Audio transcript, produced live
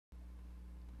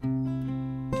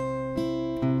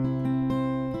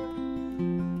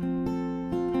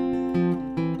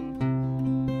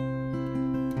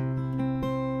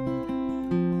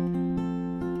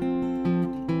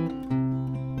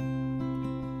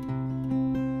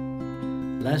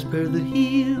Last pair of the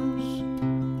heels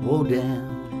wore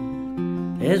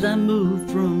down as I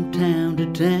moved from town to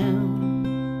town.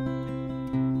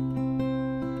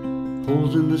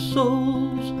 Holes in the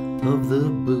soles of the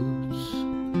boots,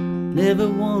 never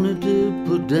wanted to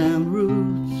put down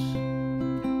roots.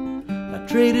 I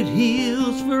traded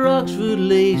heels for Oxford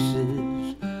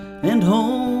laces and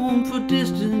home for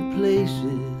distant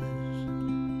places.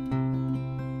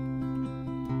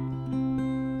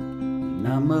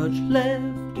 Not much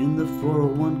left in the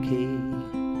 401k,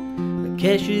 I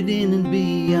cash it in and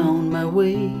be on my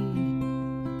way.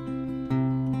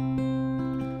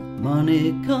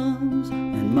 Money comes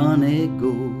and money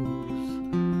goes,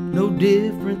 no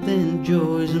different than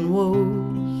joys and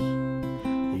woes.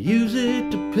 I use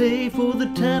it to pay for the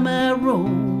time I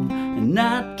roam, and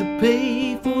not to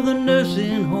pay for the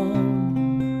nursing home.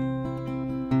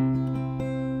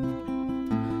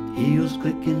 Heels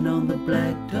clicking on the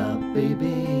blacktop,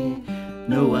 baby,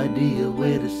 no idea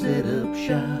where to set up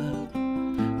shop.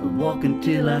 I walk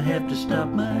until I have to stop,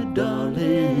 my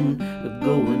darling,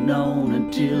 going on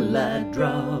until I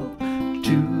drop.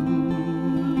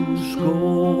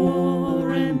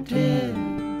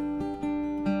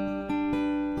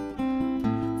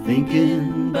 210,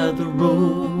 thinking about the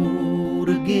road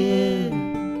again.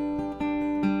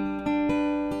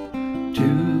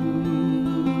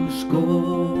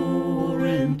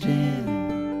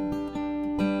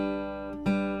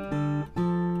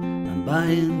 210, I'm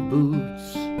buying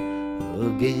boots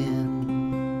again.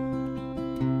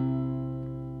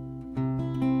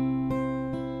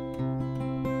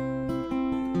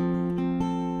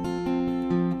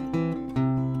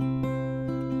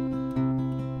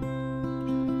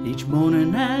 Each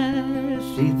morning I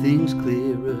see things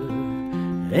clearer,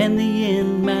 and the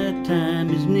end my time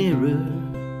is nearer.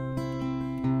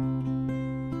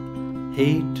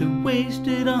 Hate to waste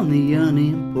it on the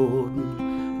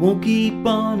unimportant, won't keep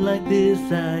on like this,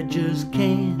 I just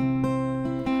can't.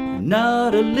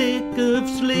 Not a lick of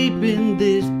sleep in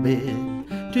this bed,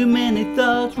 too many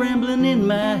thoughts rambling in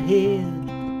my head.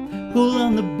 Pull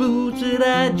on the boots that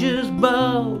I just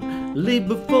bought, leave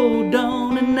before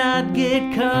dawn and not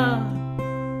get caught.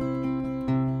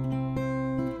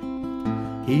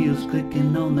 Heels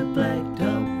clicking on the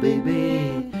blacktop,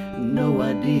 baby, no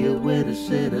idea where to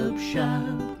set up shop.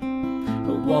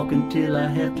 I walk until I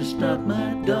have to stop,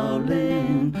 my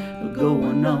darling,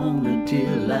 going on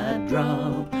until I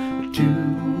drop.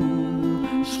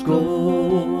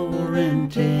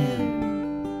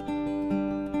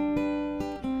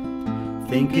 210,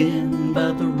 thinking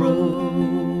about the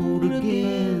road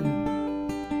again.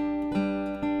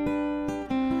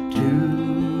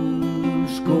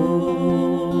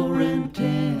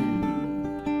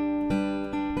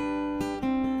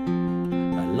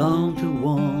 210, I long to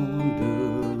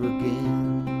wander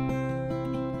again.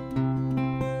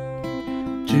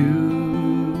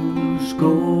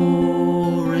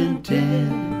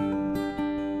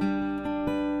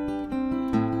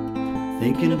 210,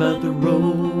 thinking about the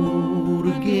road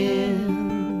again.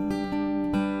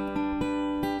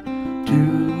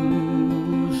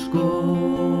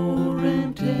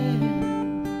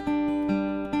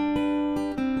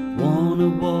 210, wanna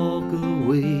walk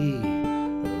away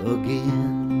again.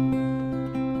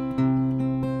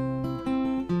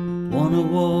 Wanna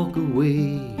walk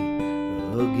away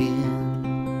again.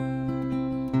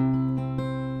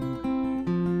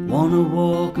 Wanna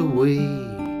walk away